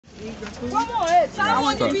eat your food? I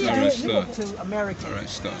want to be to American. All right,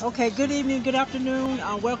 stop. Okay, good evening, good afternoon.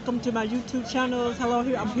 Welcome to my YouTube channels. Hello,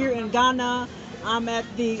 I'm here in Ghana. I'm at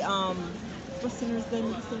the what's the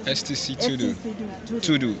name? STC TUDU.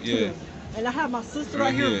 TUDU. Yeah. And I have my sister Right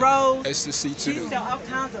right here, here. Rose. STC She TUDU. sells all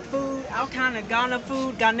kinds of food, all kind of Ghana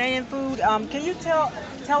food, Ghanaian food. Can you tell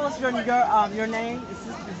us your name?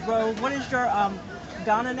 It's Rose. What is your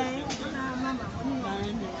Ghana name?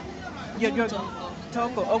 Your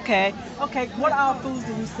Toko. Okay. Okay. What all foods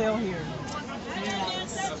do you sell here?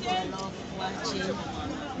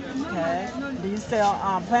 Okay. Do you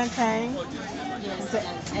sell plantain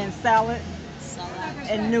and salad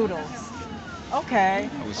and noodles? Okay.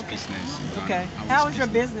 I was business. Okay. How is your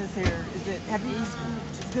business here? It's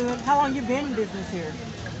good? How long you been in business here?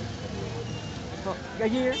 For a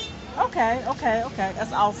year? Okay.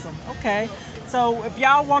 That's awesome. Okay. So if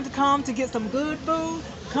y'all want to come to get some good food,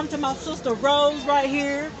 come to my sister Rose right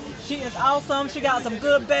here. She is awesome. She got some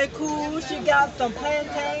good baku. She got some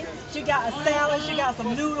plantain. She got a salad. She got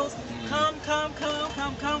some noodles. Come.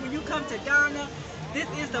 When you come to Ghana, this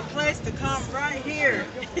is the place to come right here.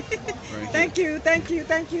 Thank you.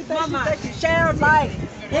 Share, like,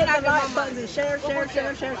 hit the like button and share.